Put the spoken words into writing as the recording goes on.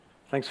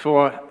Thanks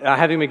for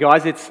having me,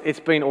 guys.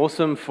 It's been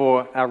awesome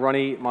for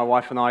Ronnie, my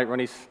wife, and I.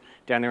 Ronnie's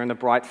down there in the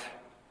bright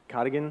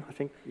cardigan, I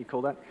think you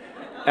call that.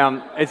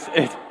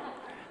 It's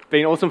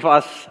been awesome for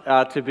us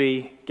to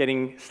be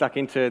getting stuck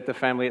into the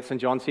family at St.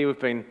 John's here. We've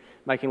been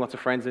making lots of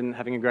friends and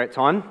having a great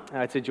time.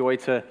 It's a joy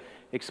to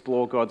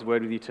explore God's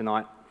Word with you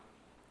tonight.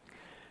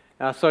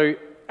 So,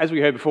 as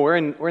we heard before,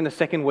 we're in the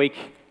second week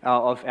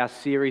of our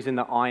series in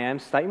the I Am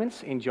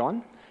statements in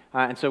John.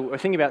 And so we're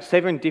thinking about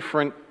 7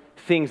 different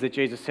things that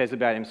Jesus says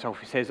about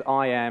himself. He says,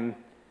 I am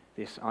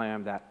this, I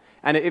am that.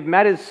 And it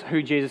matters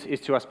who Jesus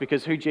is to us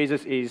because who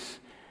Jesus is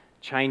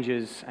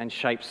changes and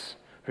shapes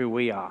who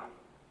we are.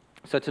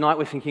 So tonight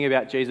we're thinking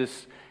about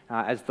Jesus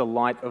as the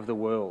light of the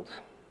world.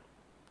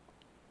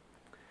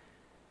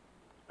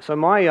 So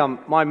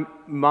my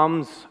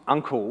mum's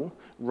uncle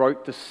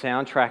wrote the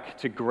soundtrack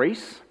to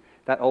Grease,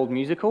 that old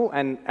musical,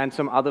 and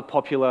some other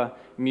popular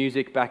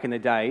music back in the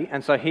day.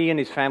 And so he and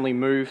his family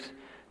moved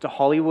to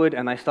Hollywood,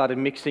 and they started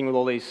mixing with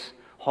all these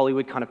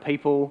Hollywood kind of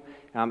people.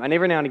 And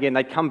every now and again,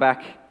 they'd come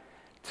back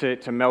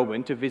to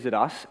Melbourne to visit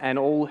us, and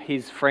all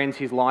his friends,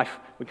 his life,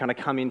 would kind of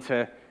come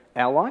into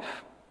our life.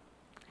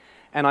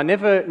 And I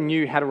never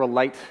knew how to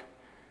relate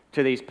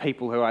to these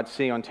people who I'd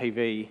see on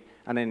TV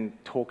and then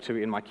talk to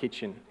in my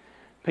kitchen.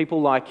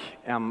 People like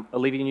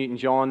Olivia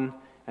Newton-John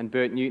and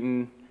Bert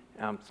Newton.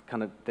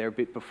 They're a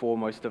bit before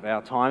most of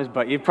our times,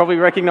 but you'd probably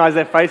recognise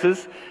their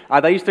faces.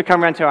 They used to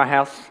come around to our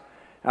house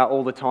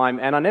all the time,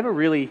 and I never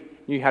really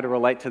knew how to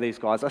relate to these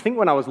guys. I think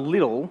when I was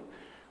little,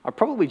 I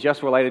probably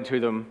just related to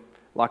them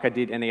like I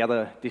did any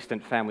other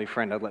distant family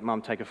friend. I'd let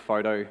Mum take a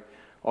photo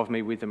of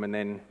me with them and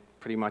then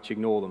pretty much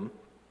ignore them.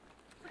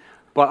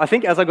 But I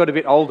think as I got a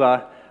bit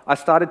older, I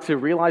started to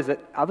realise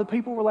that other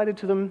people related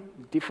to them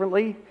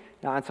differently,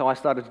 and so I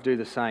started to do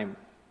the same.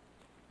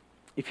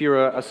 If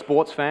you're a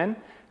sports fan,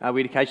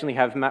 we'd occasionally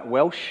have Matt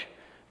Welsh,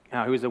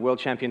 who is a world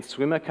champion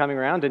swimmer, coming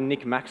around, and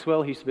Nick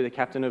Maxwell, who used to be the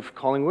captain of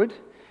Collingwood.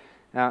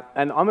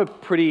 And I'm a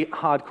pretty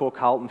hardcore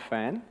Carlton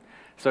fan,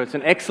 so it's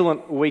an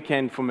excellent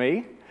weekend for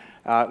me.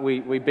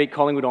 We beat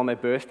Collingwood on their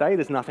birthday.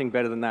 There's nothing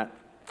better than that.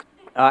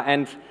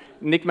 And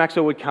Nick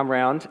Maxwell would come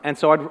round, and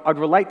so I'd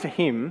relate to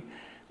him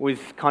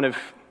with kind of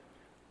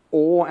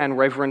awe and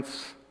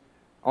reverence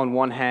on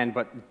one hand,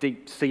 but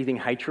deep seething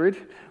hatred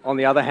on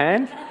the other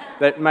hand,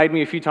 that made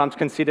me a few times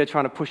consider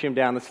trying to push him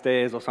down the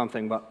stairs or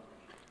something, but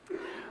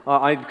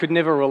I could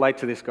never relate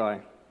to this guy.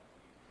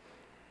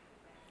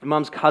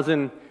 Mum's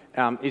cousin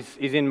is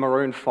in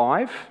Maroon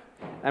 5,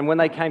 and when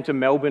they came to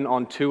Melbourne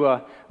on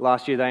tour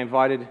last year, they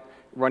invited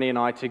Ronnie and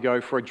I to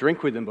go for a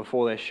drink with them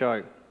before their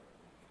show.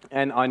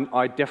 And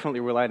I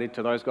definitely related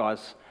to those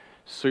guys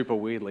super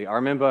weirdly. I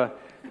remember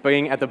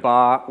being at the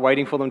bar,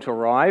 waiting for them to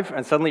arrive,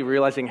 and suddenly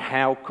realizing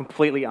how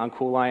completely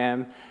uncool I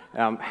am,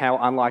 how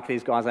unlike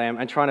these guys I am,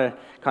 and trying to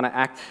kind of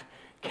act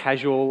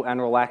casual and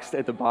relaxed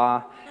at the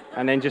bar,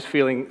 and then just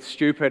feeling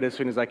stupid as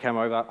soon as they came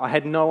over. I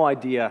had no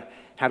idea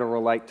how to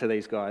relate to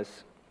these guys.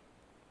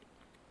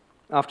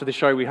 After the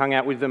show, we hung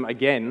out with them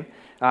again,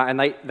 and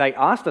they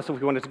asked us if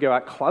we wanted to go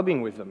out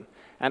clubbing with them.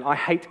 And I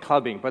hate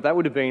clubbing, but that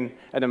would have been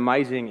an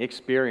amazing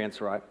experience,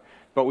 right?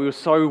 But we were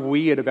so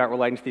weird about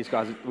relating to these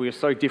guys, we were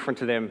so different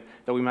to them,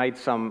 that we made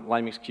some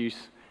lame excuse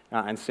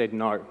and said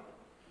no,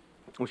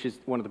 which is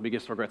one of the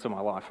biggest regrets of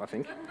my life, I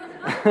think.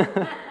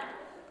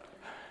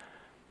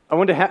 I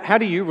wonder, how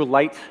do you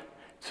relate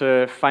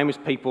to famous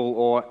people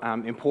or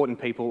important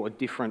people or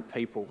different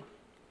people?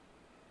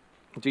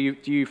 Do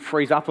you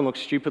freeze up and look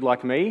stupid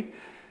like me?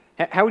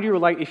 How would you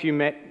relate if you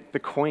met the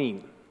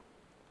Queen?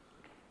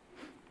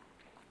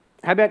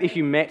 How about if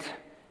you met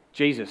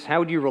Jesus? How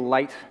would you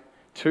relate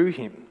to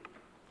him?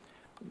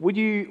 Would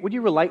you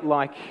relate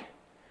like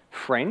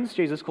friends?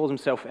 Jesus calls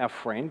himself our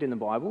friend in the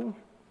Bible.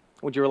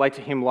 Would you relate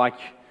to him like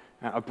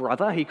a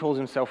brother? He calls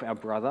himself our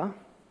brother.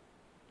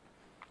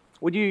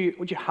 Would you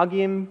hug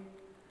him?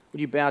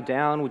 Would you bow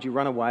down? Would you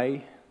run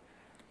away?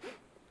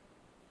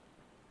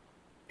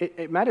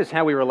 It matters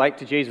how we relate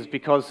to Jesus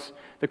because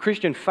the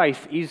Christian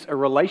faith is a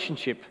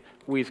relationship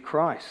with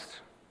Christ.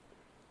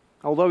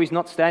 Although he's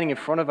not standing in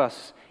front of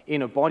us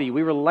in a body,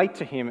 we relate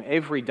to him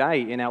every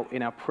day in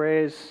our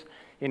prayers,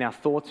 in our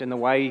thoughts, in the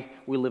way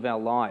we live our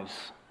lives.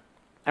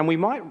 And we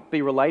might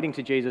be relating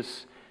to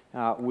Jesus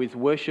with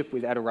worship,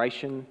 with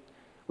adoration.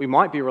 We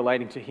might be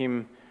relating to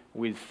him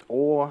with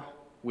awe,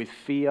 with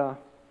fear.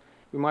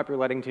 We might be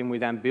relating to him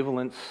with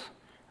ambivalence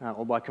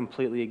or by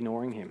completely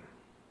ignoring him.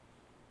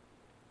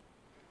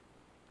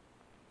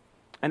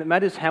 And it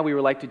matters how we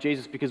relate to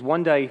Jesus because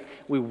one day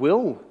we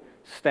will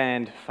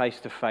stand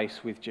face to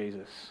face with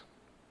Jesus.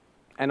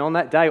 And on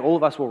that day, all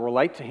of us will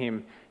relate to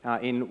him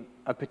in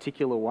a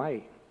particular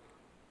way.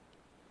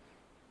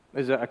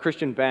 There's a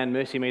Christian band,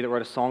 Mercy Me, that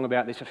wrote a song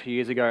about this a few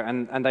years ago,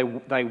 and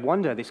they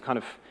wonder this kind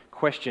of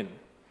question.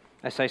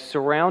 They say,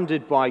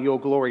 surrounded by your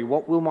glory,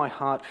 what will my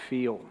heart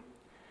feel?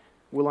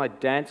 Will I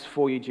dance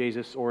for you,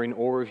 Jesus, or in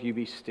awe of you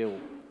be still?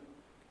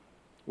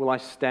 Will I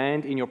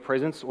stand in your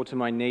presence, or to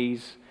my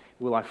knees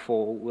will I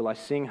fall? Will I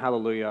sing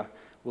hallelujah?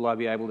 Will I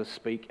be able to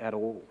speak at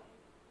all?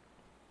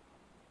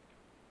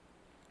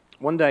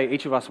 One day,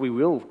 each of us, we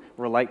will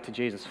relate to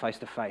Jesus face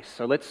to face.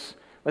 So let's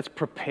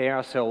prepare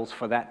ourselves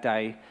for that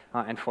day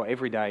and for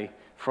every day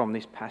from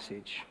this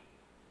passage,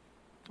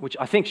 which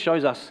I think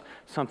shows us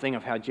something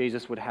of how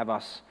Jesus would have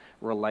us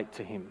relate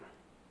to him.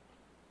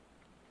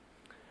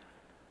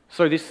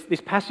 So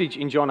this passage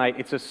in John 8,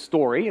 it's a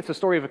story. It's a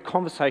story of a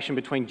conversation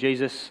between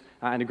Jesus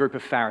and a group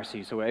of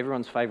Pharisees, who are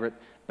everyone's favourite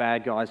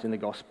bad guys in the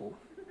gospel.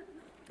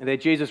 And they're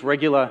Jesus'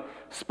 regular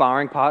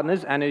sparring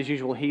partners, and as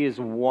usual, he is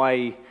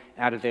way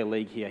out of their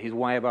league here. He's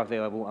way above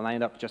their level, and they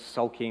end up just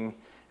sulking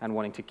and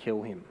wanting to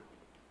kill him.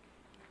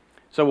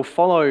 So we'll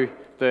follow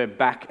the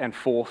back and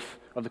forth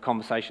of the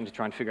conversation to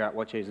try and figure out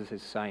what Jesus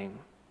is saying.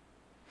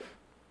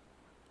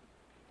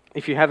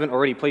 If you haven't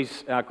already,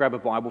 please grab a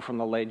Bible from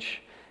the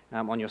ledge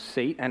on your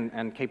seat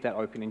and keep that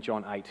open in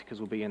John 8, because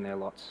we'll be in there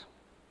lots.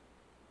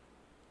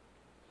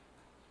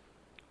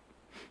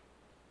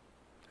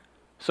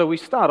 So we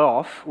start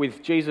off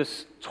with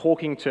Jesus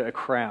talking to a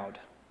crowd.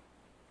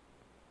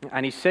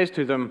 And he says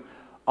to them,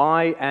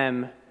 "I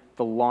am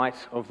the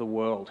light of the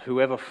world.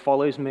 Whoever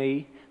follows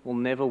me will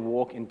never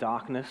walk in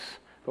darkness,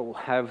 but will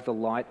have the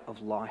light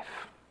of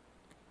life."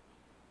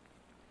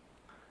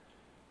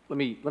 Let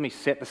me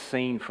set the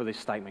scene for this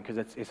statement,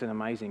 because it's an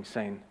amazing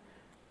scene.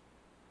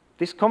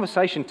 This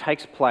conversation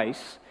takes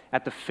place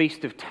at the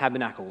Feast of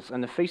Tabernacles.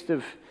 And the Feast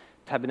of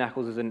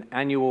Tabernacles is an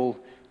annual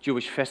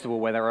Jewish festival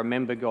where they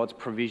remember God's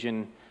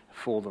provision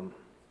for them.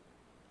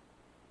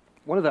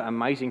 One of the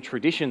amazing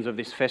traditions of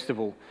this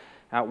festival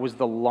was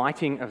the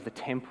lighting of the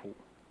temple.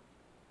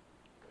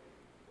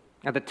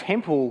 Now, the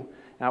temple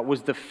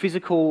was the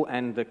physical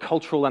and the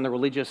cultural and the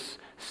religious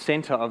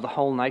center of the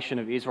whole nation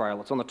of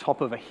Israel. It's on the top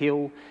of a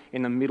hill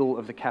in the middle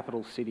of the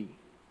capital city.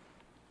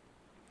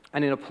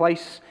 And in a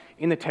place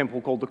in the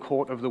temple called the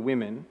Court of the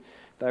Women,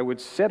 they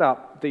would set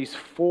up these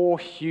 4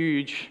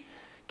 huge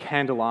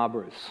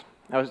candelabras.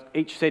 They were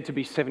each said to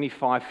be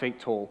 75 feet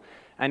tall,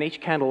 and each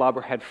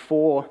candelabra had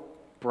 4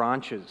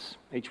 branches,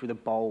 each with a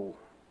bowl.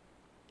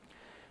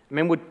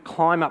 Men would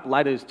climb up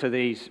ladders to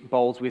these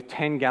bowls with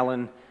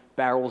 10-gallon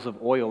barrels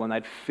of oil, and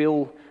they'd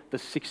fill the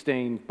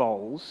 16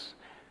 bowls,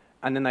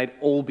 and then they'd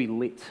all be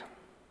lit.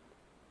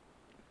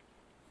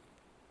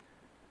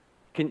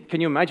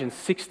 Can you imagine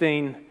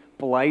 16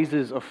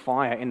 blazes of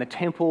fire in the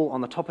temple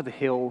on the top of the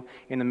hill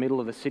in the middle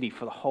of the city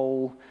for the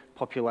whole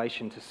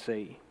population to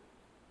see?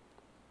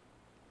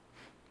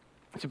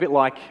 It's a bit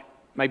like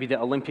maybe the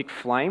Olympic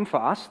flame for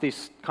us,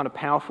 this kind of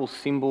powerful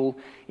symbol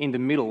in the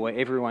middle where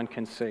everyone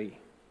can see.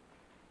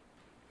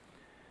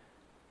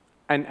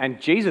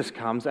 And Jesus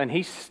comes and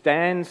he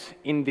stands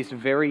in this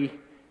very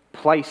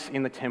place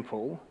in the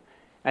temple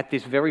at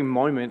this very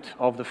moment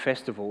of the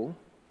festival,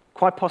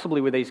 quite possibly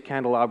with these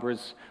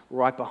candelabras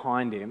right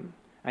behind him,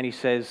 and he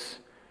says,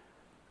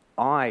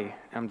 "I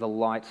am the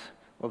light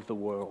of the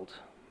world."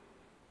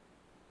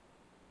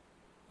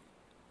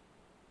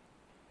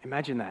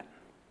 Imagine that.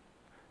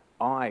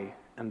 I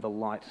am the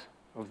light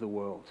of the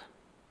world.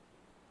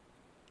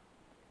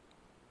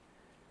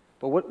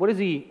 But what does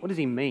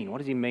he mean? What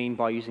does he mean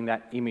by using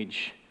that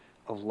image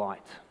of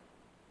light?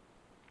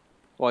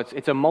 Well,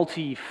 it's a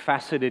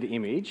multifaceted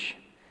image.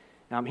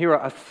 Here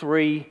are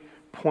 3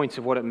 points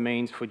of what it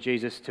means for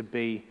Jesus to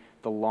be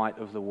the light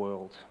of the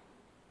world.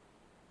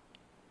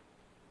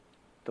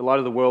 The light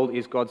of the world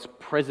is God's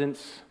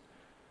presence,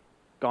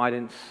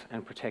 guidance,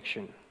 and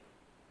protection.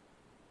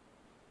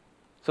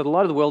 So the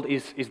light of the world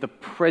is the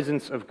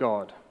presence of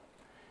God.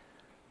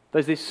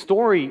 There's this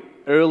story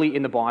early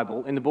in the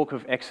Bible, in the book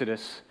of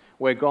Exodus,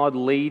 where God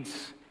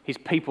leads his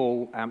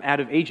people out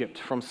of Egypt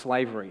from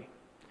slavery.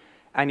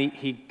 And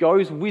he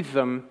goes with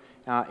them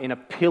in a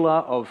pillar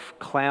of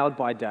cloud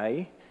by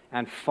day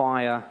and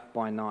fire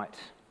by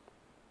night.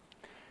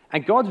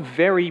 And God's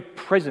very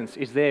presence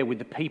is there with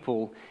the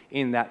people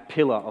in that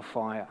pillar of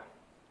fire.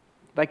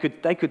 They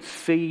could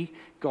see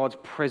God's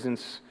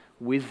presence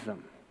with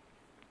them.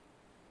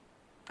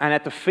 And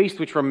at the feast,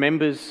 which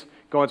remembers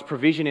God's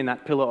provision in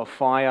that pillar of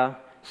fire,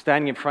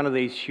 standing in front of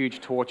these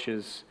huge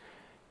torches,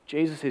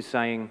 Jesus is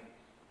saying,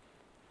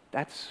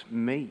 "That's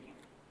me.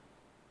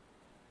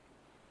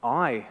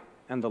 I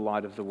am the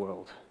light of the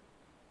world.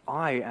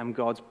 I am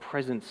God's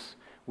presence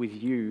with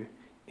you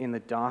in the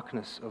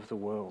darkness of the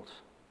world."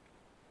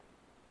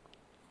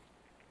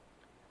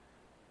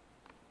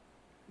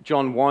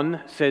 John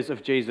 1 says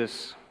of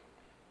Jesus,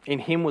 "In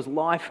him was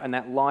life, and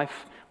that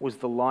life was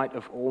the light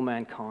of all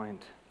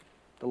mankind.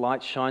 The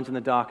light shines in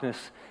the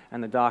darkness,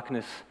 and the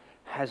darkness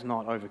has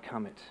not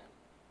overcome it."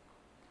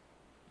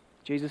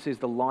 Jesus is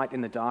the light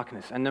in the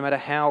darkness, and no matter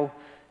how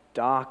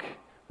dark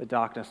the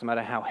darkness, no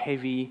matter how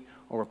heavy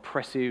or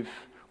oppressive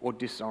or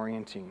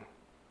disorienting,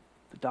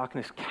 the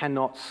darkness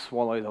cannot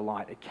swallow the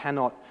light. It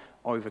cannot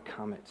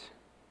overcome it.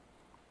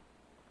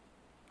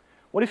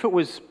 What if it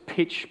was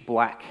pitch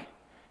black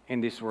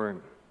in this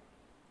room?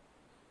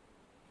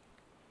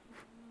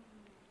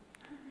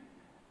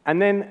 And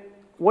then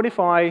what if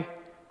I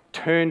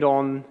turned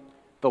on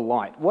the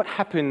light? What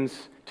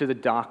happens to the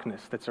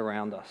darkness that's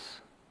around us?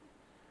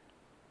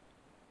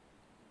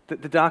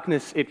 The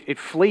darkness, it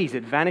flees,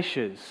 it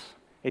vanishes.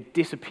 It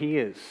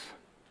disappears.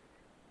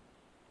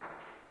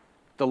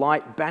 The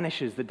light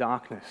banishes the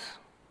darkness.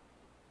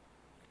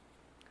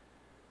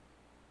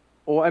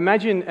 Or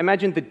imagine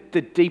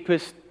the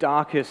deepest,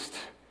 darkest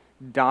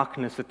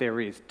darkness that there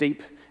is,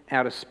 deep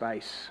outer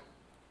space,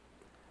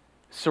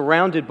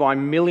 surrounded by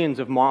millions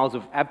of miles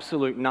of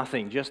absolute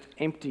nothing, just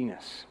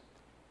emptiness.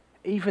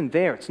 Even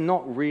there, it's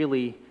not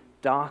really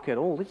dark at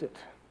all, is it?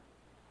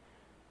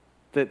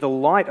 The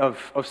light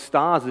of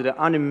stars that are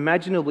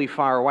unimaginably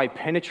far away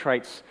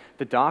penetrates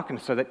the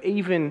darkness, so that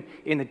even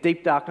in the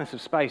deep darkness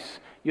of space,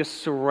 you're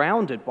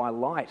surrounded by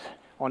light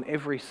on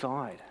every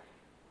side.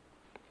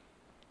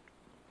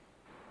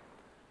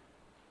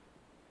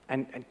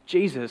 And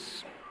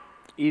Jesus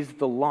is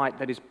the light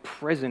that is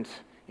present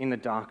in the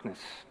darkness,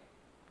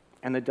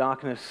 and the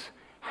darkness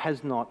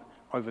has not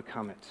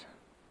overcome it.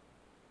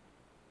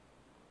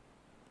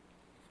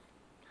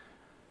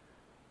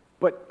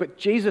 But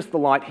Jesus, the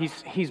light,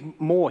 he's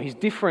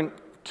different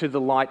to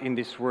the light in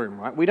this room,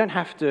 right? We don't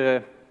have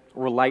to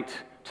relate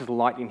to the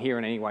light in here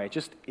in any way. It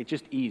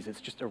just is. It's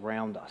just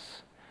around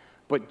us.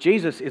 But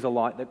Jesus is a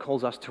light that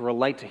calls us to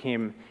relate to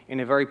him in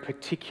a very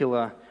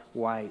particular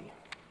way.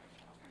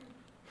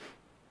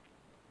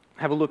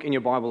 Have a look in your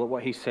Bible at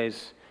what he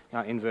says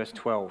in verse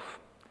 12.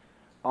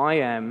 I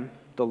am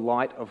the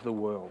light of the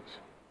world.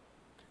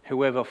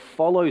 Whoever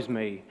follows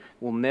me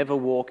will never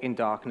walk in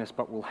darkness,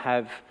 but will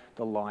have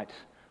the light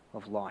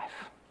of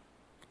life.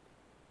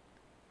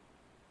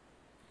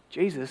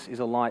 Jesus is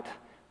a light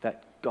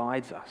that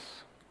guides us.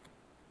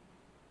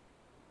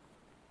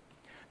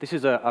 This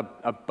is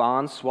a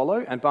barn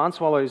swallow, and barn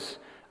swallows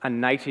are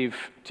native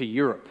to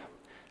Europe.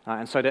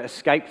 And so to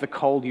escape the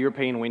cold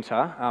European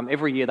winter,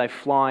 every year they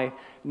fly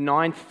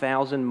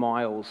 9,000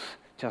 miles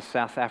to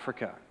South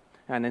Africa,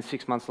 and then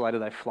 6 months later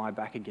they fly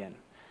back again.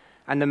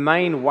 And the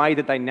main way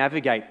that they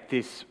navigate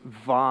this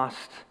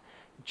vast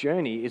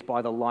journey is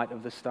by the light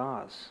of the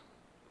stars.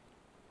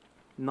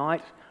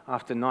 Night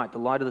after night, the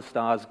light of the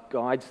stars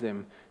guides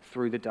them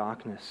through the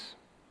darkness,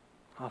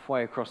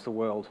 halfway across the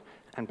world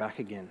and back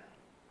again.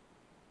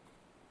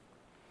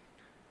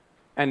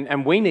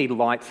 And we need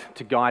light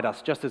to guide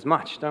us just as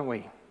much, don't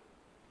we?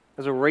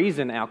 There's a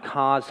reason our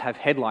cars have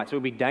headlights. It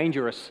would be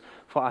dangerous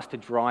for us to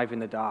drive in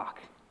the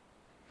dark.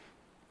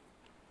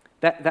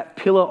 That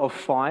pillar of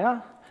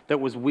fire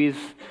that was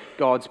with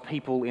God's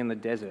people in the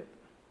desert,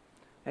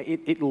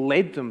 it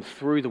led them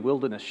through the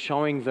wilderness,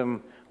 showing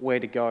them where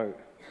to go.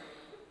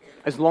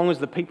 As long as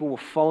the people were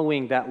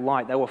following that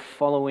light, they were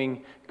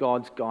following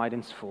God's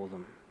guidance for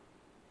them.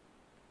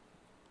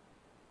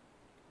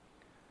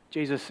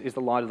 Jesus is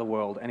the light of the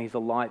world, and he's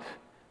the light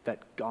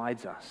that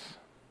guides us.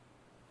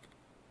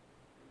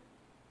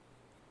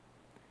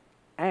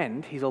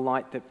 And he's a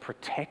light that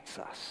protects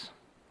us.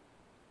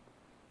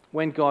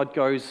 When God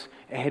goes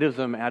ahead of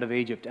them out of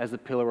Egypt as the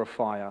pillar of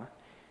fire,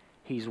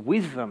 he's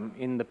with them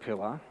in the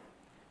pillar,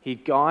 he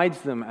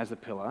guides them as a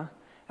pillar,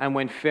 and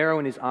when Pharaoh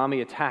and his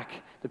army attack,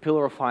 the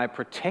pillar of fire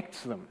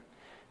protects them,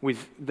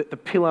 with the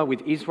pillar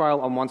with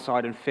Israel on one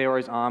side and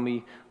Pharaoh's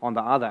army on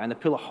the other. And the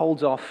pillar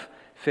holds off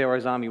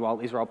Pharaoh's army while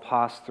Israel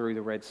passed through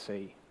the Red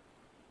Sea.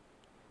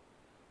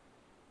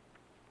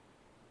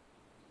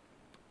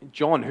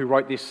 John, who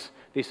wrote this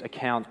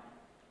account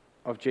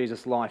of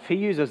Jesus' life, he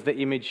uses the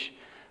image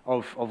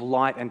of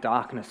light and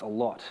darkness a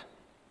lot.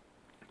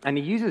 And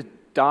he uses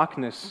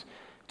darkness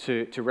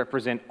to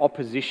represent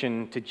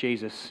opposition to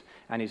Jesus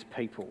and his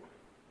people.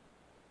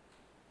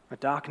 But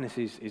darkness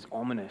is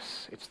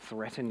ominous, it's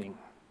threatening.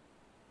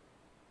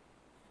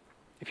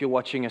 If you're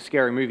watching a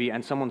scary movie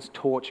and someone's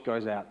torch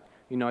goes out,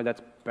 you know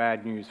that's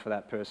bad news for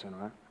that person,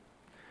 right?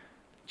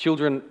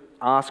 Children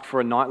ask for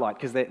a nightlight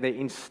because they're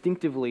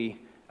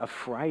instinctively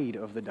afraid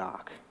of the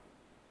dark.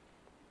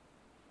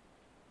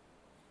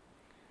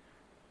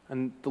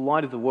 And the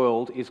light of the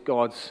world is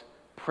God's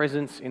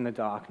presence in the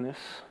darkness,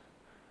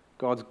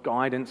 God's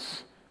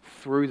guidance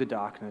through the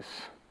darkness,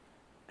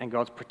 and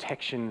God's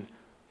protection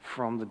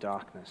from the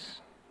darkness.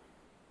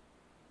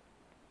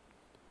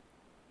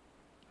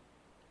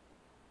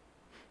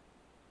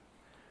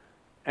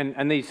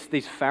 And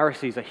these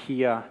Pharisees are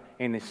here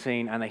in this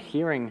scene, and they're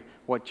hearing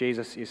what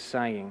Jesus is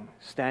saying,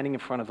 standing in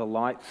front of the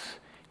lights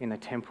in the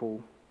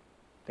temple.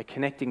 They're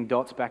connecting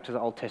dots back to the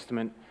Old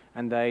Testament,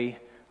 and they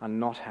are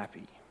not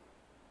happy.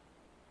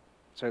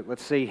 So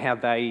let's see how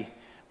they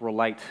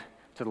relate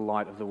to the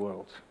light of the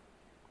world.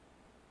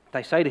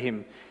 They say to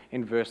him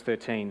in verse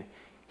 13,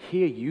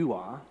 "Here you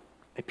are,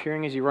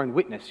 appearing as your own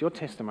witness. Your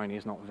testimony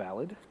is not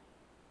valid."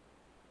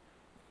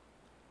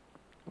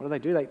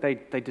 What do?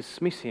 They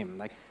dismiss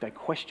him, they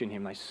question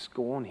him, they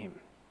scorn him.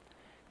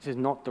 This is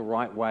not the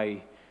right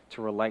way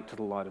to relate to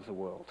the light of the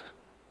world.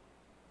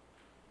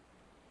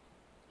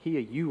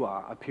 Here you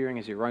are, appearing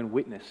as your own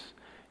witness.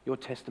 Your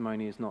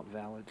testimony is not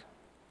valid.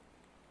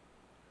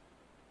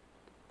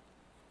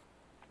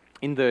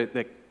 In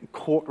the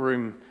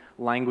courtroom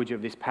language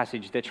of this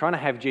passage, they're trying to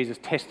have Jesus'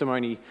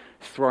 testimony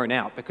thrown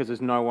out because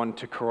there's no one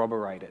to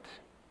corroborate it.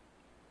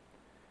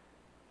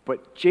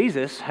 But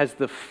Jesus has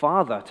the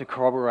Father to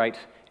corroborate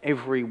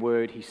every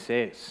word he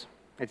says.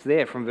 It's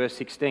there from verse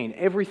 16.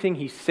 Everything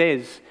he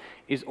says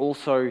is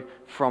also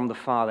from the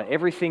Father.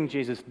 Everything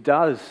Jesus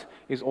does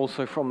is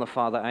also from the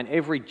Father, and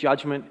every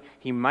judgment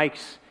he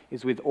makes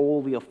is with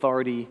all the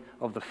authority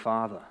of the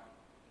Father.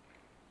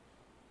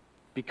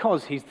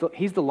 Because he's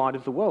the light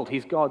of the world.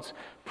 He's God's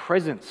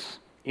presence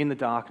in the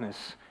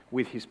darkness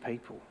with his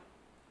people.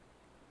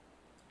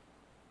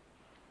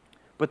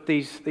 But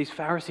these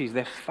Pharisees,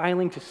 they're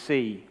failing to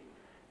see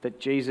that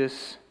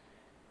Jesus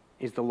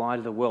is the light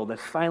of the world. They're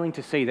failing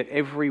to see that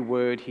every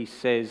word he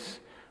says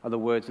are the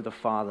words of the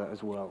Father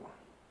as well.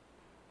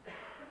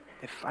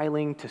 They're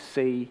failing to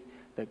see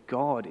that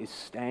God is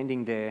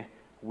standing there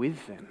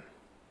with them.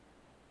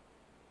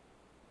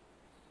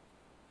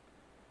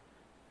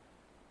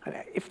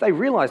 If they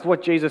realized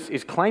what Jesus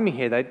is claiming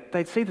here,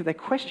 they'd see that their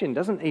question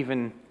doesn't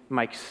even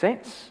make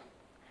sense.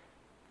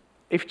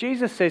 If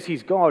Jesus says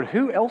he's God,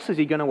 who else is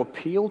he going to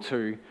appeal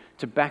to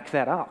back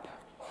that up?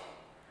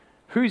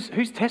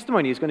 Whose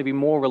testimony is going to be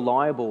more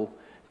reliable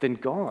than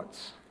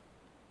God's?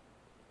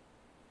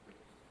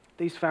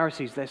 These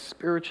Pharisees, they're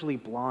spiritually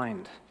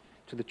blind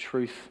to the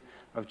truth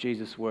of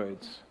Jesus'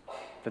 words,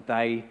 that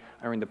they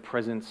are in the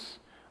presence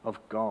of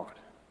God.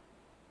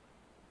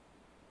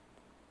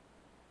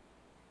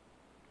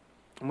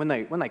 And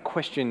when they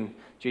question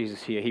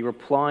Jesus here, he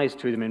replies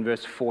to them in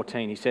verse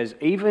 14. He says,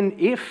 "Even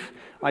if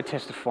I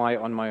testify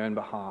on my own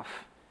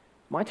behalf,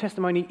 my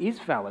testimony is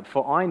valid,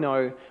 for I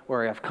know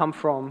where I have come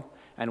from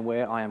and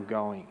where I am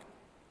going.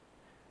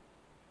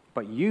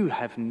 But you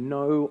have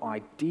no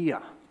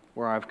idea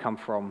where I have come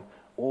from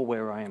or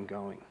where I am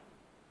going."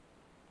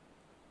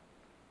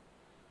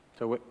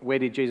 So where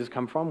did Jesus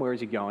come from? Where is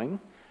he going?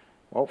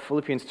 Well,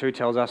 Philippians 2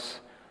 tells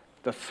us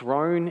the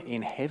throne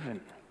in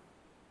heaven.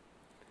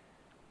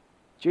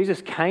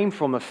 Jesus came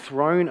from the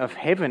throne of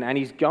heaven and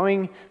he's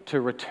going to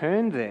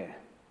return there.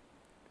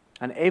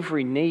 And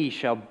every knee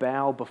shall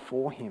bow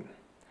before him.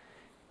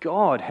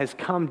 God has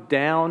come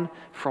down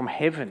from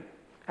heaven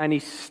and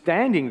he's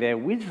standing there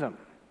with them.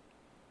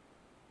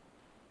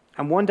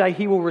 And one day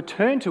he will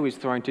return to his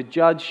throne to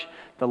judge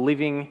the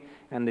living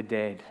and the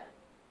dead.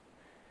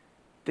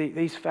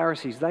 These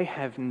Pharisees, they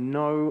have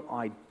no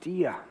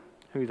idea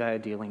who they are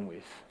dealing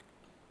with.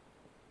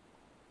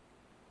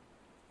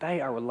 They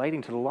are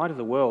relating to the light of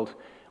the world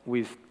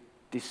with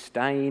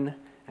disdain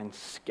and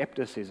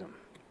skepticism.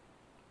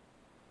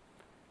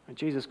 And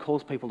Jesus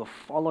calls people to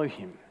follow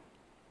him,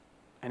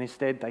 and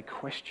instead they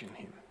question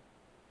him.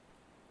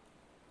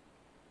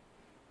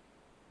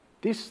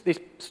 This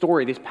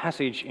story, this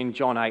passage in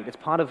John 8, it's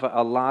part of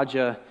a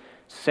larger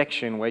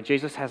section where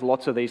Jesus has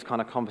lots of these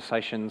kind of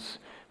conversations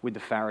with the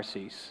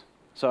Pharisees.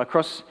 So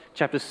across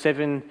chapters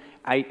 7,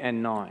 8,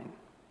 and 9,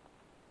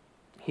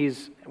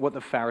 here's what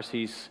the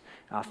Pharisees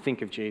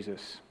think of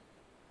Jesus.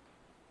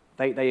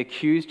 They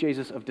accuse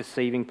Jesus of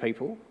deceiving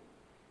people,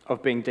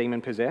 of being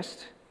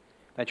demon-possessed.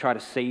 They try to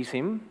seize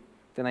him,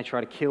 then they try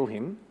to kill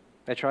him.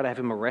 They try to have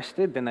him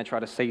arrested, then they try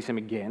to seize him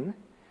again.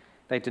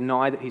 They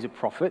deny that he's a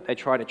prophet. They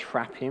try to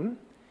trap him.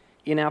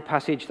 In our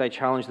passage, they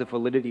challenge the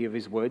validity of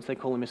his words. They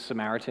call him a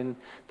Samaritan.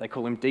 They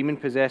call him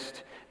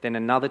demon-possessed. Then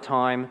another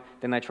time,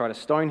 then they try to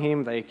stone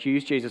him. They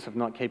accuse Jesus of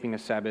not keeping the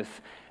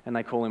Sabbath, and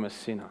they call him a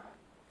sinner.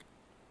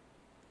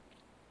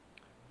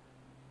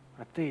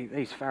 But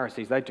these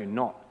Pharisees, they do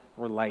not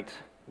relate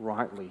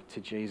rightly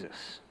to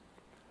Jesus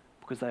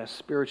because they are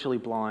spiritually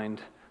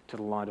blind to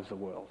the light of the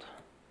world,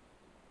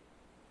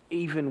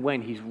 even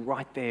when he's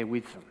right there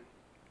with them.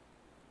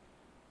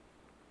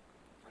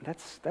 And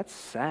that's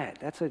sad.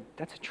 That's a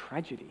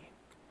tragedy.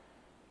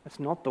 That's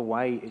not the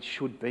way it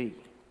should be.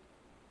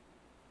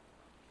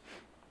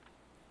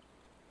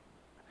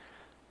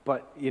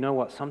 But you know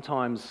what?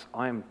 Sometimes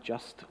I am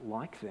just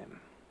like them.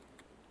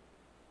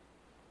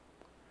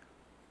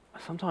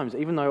 Sometimes,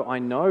 even though I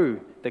know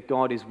that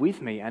God is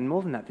with me, and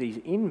more than that he's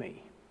in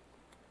me,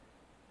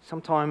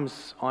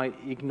 sometimes I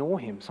ignore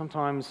him.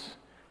 Sometimes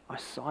I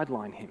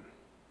sideline him.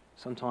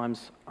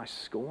 Sometimes I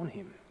scorn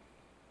him.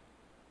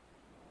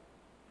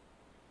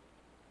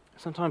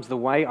 Sometimes the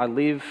way I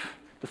live,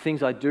 the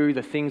things I do,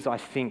 the things I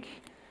think,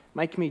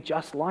 make me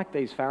just like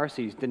these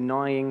Pharisees,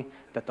 denying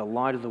that the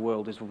light of the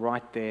world is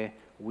right there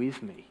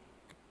with me.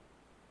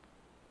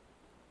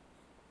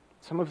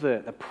 Some of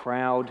the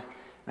proud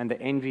and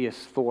the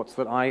envious thoughts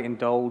that I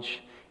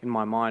indulge in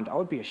my mind, I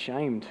would be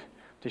ashamed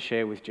to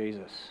share with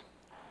Jesus.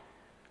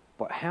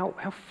 But how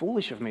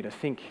foolish of me to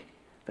think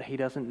that he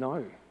doesn't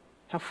know.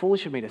 How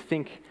foolish of me to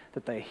think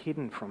that they're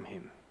hidden from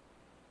him.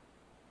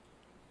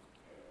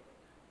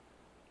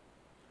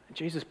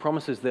 Jesus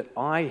promises that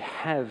I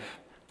have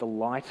the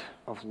light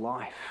of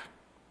life.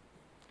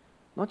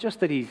 Not just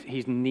that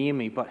he's near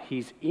me, but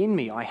he's in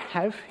me. I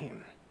have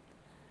him.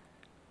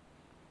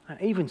 And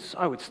even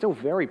so, it's still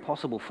very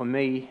possible for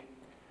me,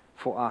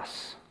 for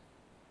us,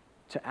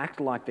 to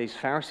act like these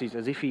Pharisees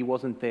as if he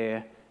wasn't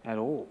there at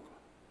all.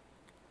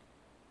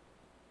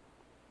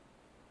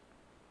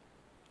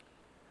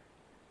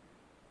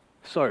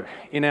 So,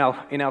 in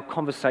our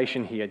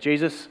conversation here,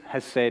 Jesus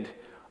has said,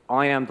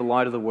 "I am the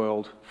light of the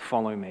world,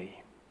 follow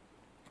me."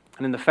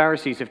 And then the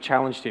Pharisees have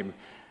challenged him.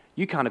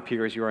 You can't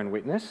appear as your own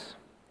witness.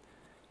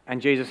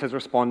 And Jesus has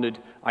responded,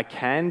 I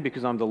can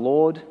because I'm the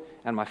Lord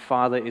and my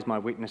Father is my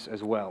witness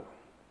as well.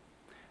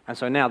 And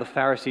so now the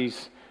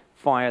Pharisees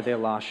fire their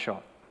last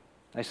shot.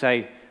 They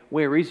say,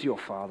 where is your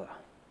Father?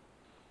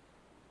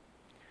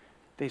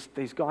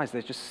 These guys,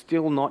 they're just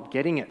still not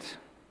getting it.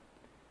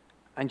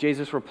 And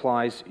Jesus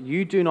replies,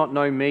 you do not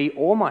know me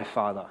or my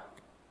Father.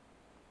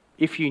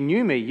 If you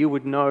knew me, you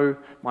would know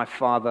my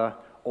Father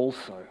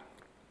also.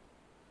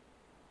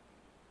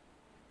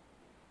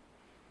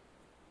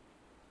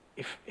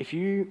 If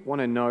you want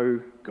to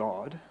know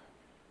God,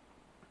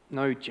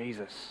 know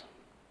Jesus.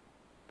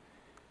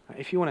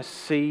 If you want to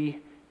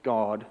see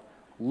God,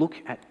 look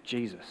at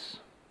Jesus.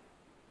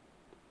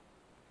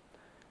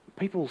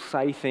 People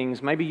say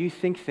things, maybe you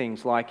think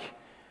things like,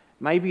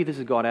 maybe there's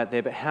a God out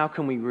there, but how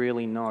can we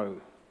really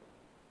know?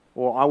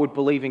 Or I would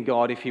believe in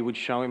God if he would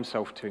show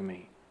himself to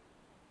me.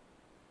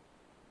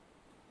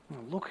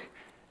 Look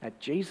at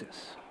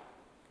Jesus.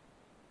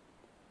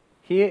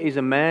 Here is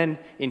a man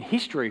in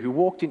history who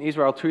walked in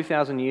Israel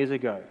 2,000 years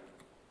ago,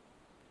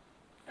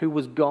 who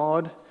was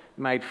God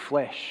made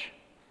flesh,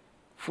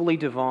 fully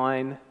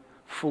divine,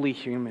 fully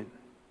human.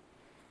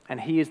 And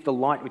he is the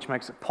light which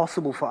makes it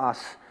possible for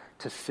us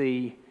to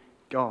see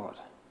God.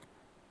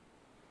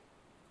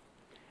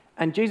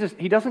 And Jesus,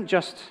 he doesn't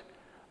just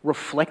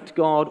reflect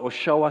God or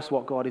show us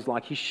what God is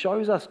like. He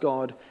shows us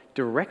God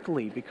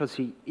directly because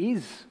he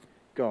is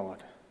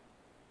God.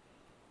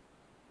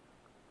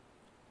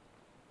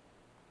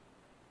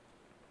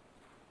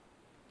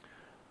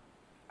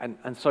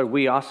 And so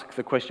we ask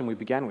the question we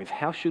began with,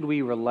 how should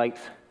we relate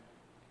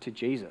to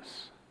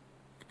Jesus?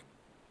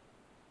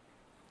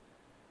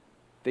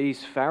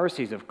 These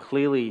Pharisees have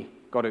clearly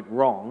got it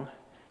wrong.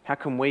 How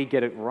can we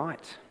get it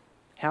right?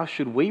 How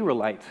should we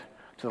relate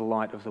to the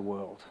light of the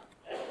world?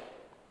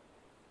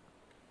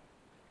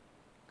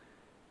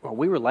 Well,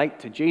 we relate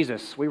to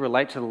Jesus. We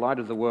relate to the light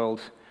of the world,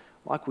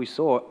 like we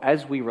saw,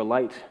 as we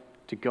relate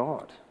to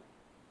God.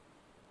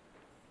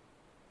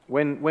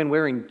 When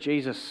we're in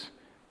Jesus'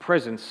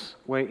 presence,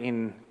 we're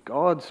in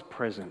God's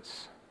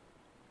presence.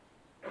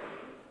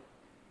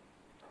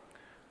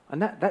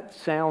 And that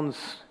sounds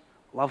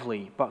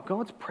lovely, but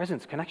God's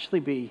presence can actually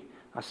be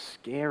a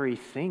scary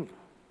thing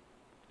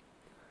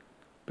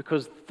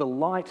because the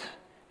light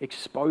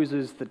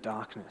exposes the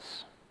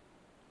darkness.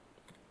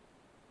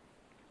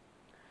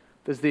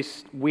 There's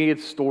this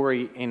weird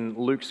story in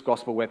Luke's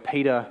gospel where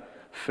Peter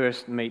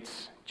first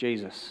meets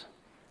Jesus.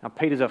 Now,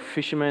 Peter's a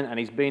fisherman and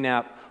he's been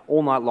out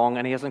all night long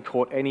and he hasn't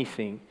caught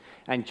anything.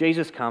 And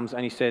Jesus comes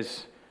and he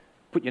says,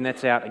 put your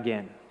nets out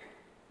again.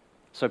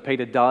 So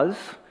Peter does,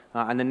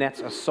 and the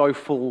nets are so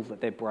full that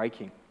they're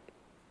breaking.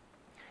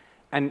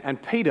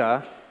 And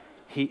Peter,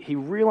 he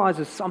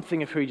realizes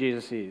something of who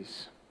Jesus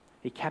is.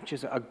 He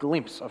captures a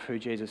glimpse of who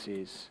Jesus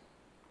is.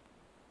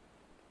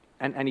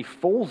 And he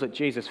falls at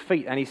Jesus'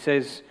 feet and he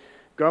says,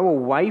 go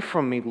away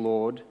from me,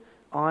 Lord,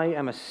 I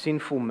am a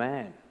sinful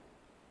man.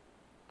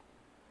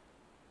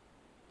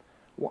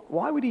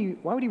 Why would he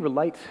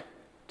relate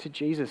to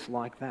Jesus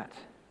like that?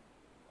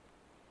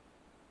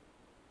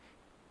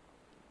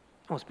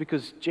 Well, it's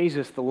because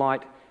Jesus, the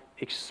light,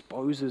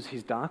 exposes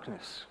his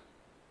darkness,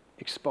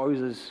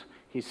 exposes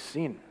his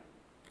sin.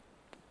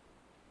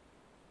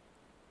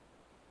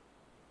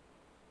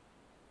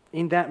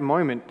 In that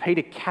moment,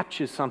 Peter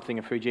captures something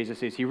of who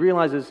Jesus is. He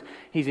realizes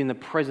he's in the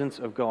presence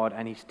of God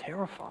and he's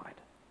terrified.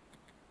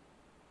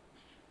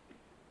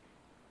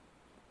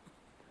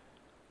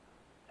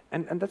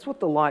 And that's what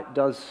the light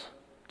does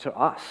to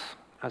us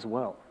as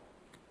well.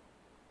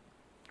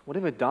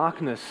 Whatever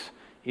darkness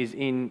is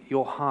in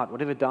your heart,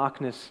 whatever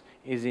darkness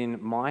is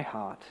in my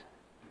heart,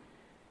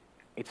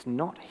 it's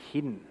not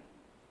hidden.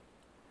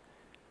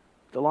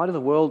 The light of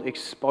the world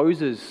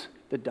exposes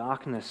the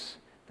darkness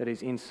that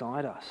is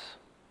inside us.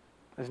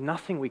 There's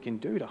nothing we can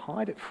do to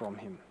hide it from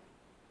him.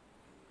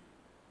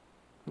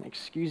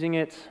 Excusing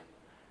it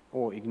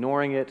or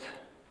ignoring it,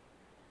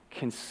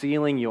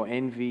 concealing your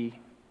envy,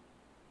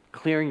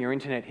 clearing your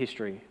internet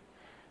history,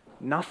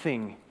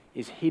 nothing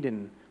is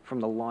hidden from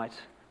the light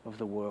of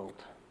the world.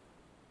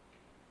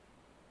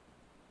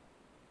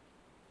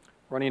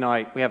 Ronnie and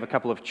I, we have a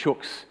couple of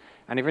chooks,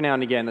 and every now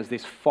and again there's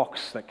this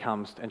fox that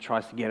comes and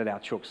tries to get at our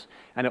chooks.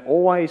 And it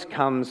always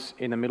comes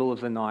in the middle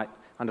of the night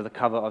under the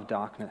cover of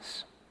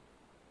darkness.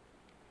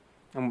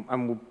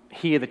 And we'll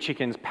hear the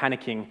chickens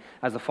panicking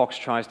as the fox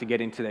tries to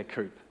get into their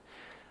coop.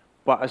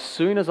 But as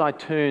soon as I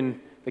turn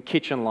the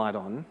kitchen light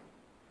on,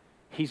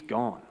 he's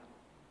gone.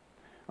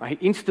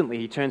 Instantly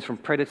he turns from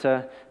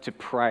predator to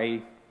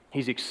prey,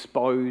 he's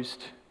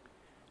exposed,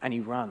 and he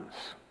runs.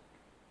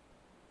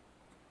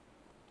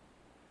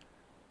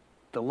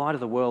 The light of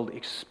the world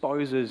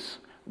exposes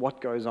what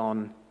goes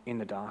on in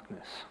the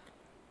darkness.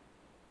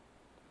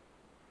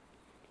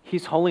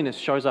 His holiness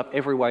shows up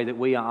every way that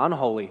we are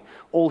unholy.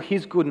 All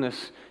his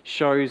goodness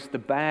shows the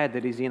bad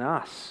that is in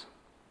us.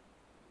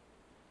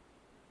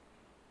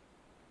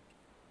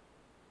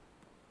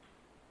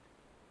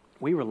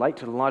 We relate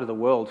to the light of the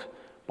world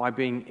by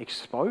being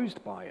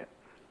exposed by it.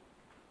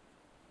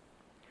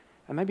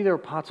 And maybe there are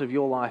parts of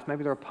your life,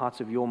 maybe there are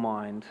parts of your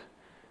mind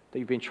that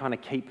you've been trying to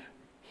keep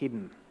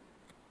hidden.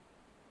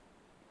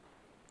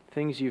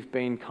 Things you've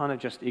been kind of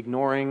just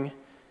ignoring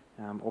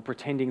or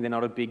pretending they're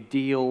not a big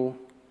deal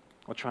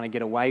or trying to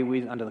get away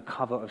with under the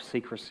cover of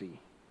secrecy.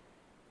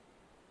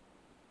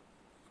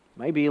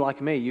 Maybe,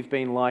 like me, you've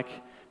been like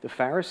the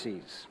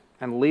Pharisees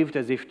and lived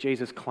as if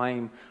Jesus'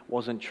 claim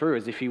wasn't true,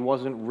 as if he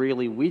wasn't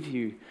really with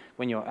you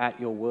when you're at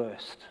your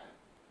worst.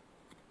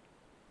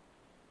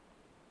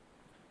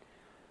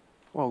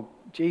 Well,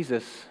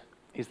 Jesus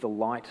is the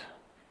light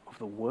of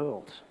the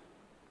world.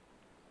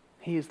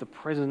 He is the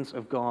presence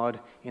of God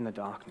in the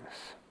darkness.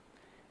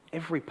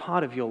 Every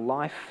part of your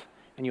life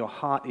and your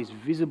heart is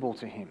visible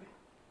to him.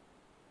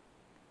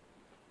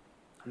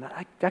 And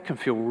that can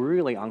feel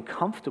really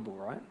uncomfortable,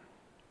 right?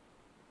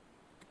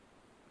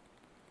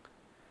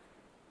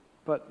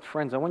 But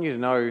friends, I want you to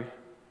know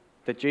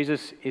that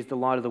Jesus is the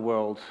light of the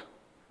world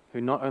who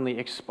not only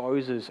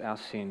exposes our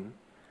sin,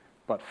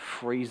 but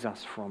frees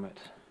us from it.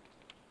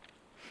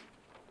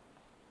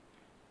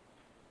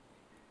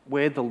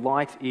 Where the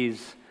light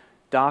is,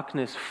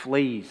 darkness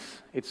flees.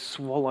 It's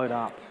swallowed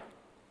up.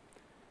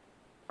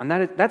 And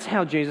that's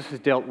how Jesus has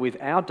dealt with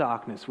our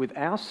darkness, with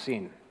our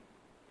sin.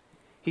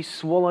 He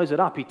swallows it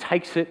up. He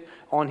takes it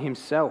on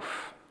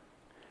himself.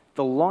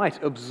 The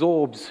light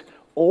absorbs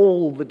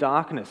all the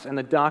darkness, and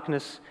the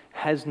darkness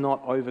has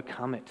not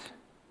overcome it.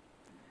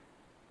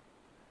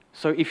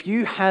 So if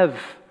you have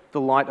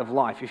the light of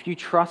life, if you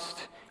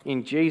trust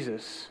in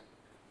Jesus,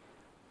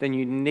 then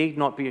you need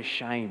not be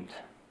ashamed.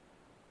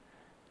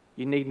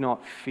 You need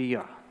not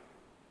fear.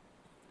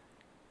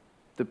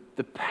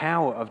 The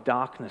power of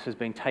darkness has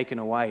been taken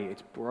away.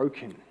 It's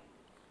broken.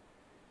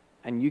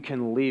 And you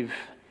can live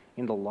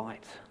in the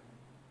light.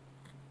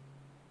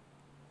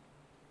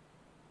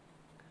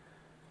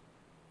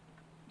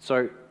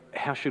 So,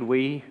 how should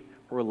we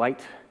relate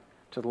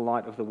to the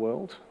light of the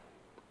world?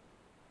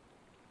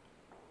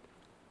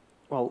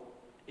 Well,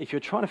 if you're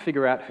trying to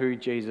figure out who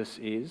Jesus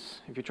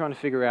is, if you're trying to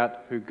figure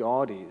out who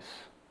God is,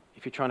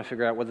 if you're trying to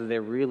figure out whether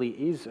there really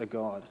is a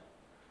God,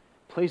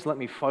 please let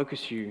me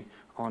focus you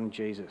on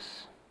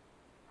Jesus.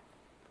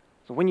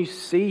 So when you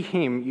see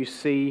him, you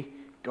see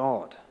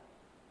God.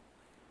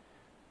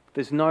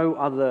 There's no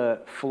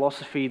other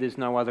philosophy, there's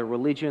no other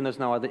religion, there's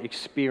no other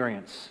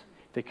experience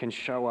that can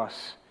show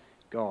us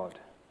God.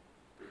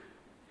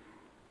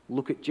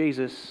 Look at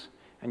Jesus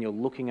and you're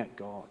looking at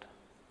God.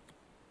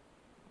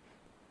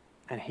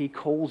 And he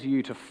calls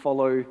you to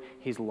follow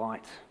his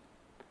light.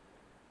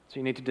 So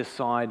you need to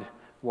decide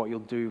what you'll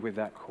do with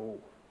that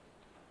call.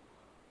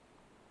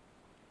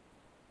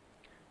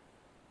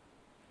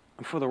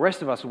 And for the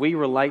rest of us, we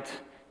relate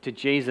to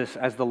Jesus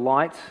as the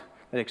light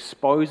that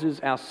exposes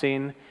our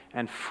sin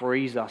and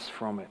frees us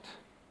from it.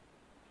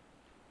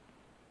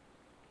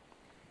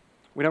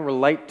 We don't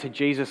relate to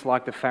Jesus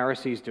like the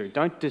Pharisees do.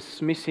 Don't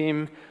dismiss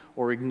him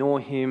or ignore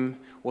him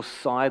or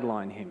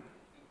sideline him.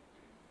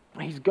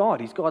 He's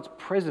God. He's God's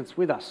presence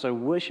with us. So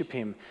worship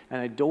him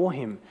and adore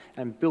him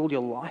and build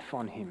your life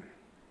on him.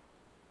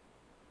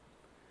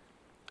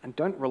 And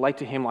don't relate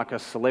to him like a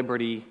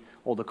celebrity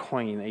or the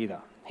Queen either.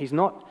 He's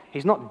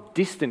not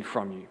distant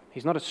from you.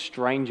 He's not a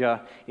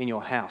stranger in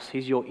your house.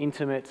 He's your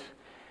intimate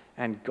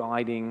and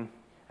guiding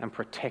and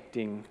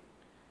protecting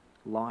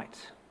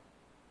light.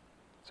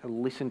 So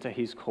listen to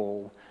his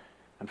call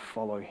and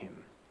follow him.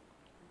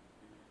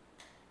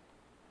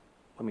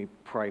 Let me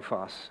pray for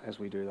us as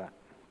we do that.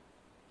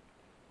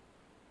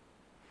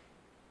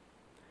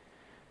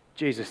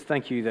 Jesus,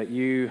 thank you that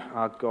you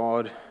are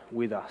God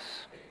with us.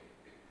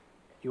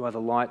 You are the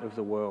light of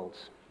the world.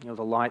 You're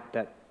the light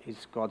that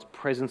is God's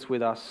presence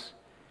with us.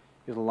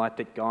 You're the light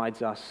that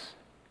guides us.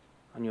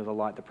 And you're the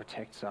light that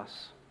protects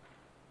us.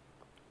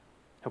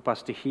 Help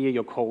us to hear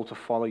your call to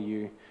follow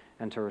you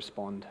and to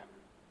respond.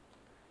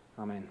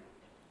 Amen.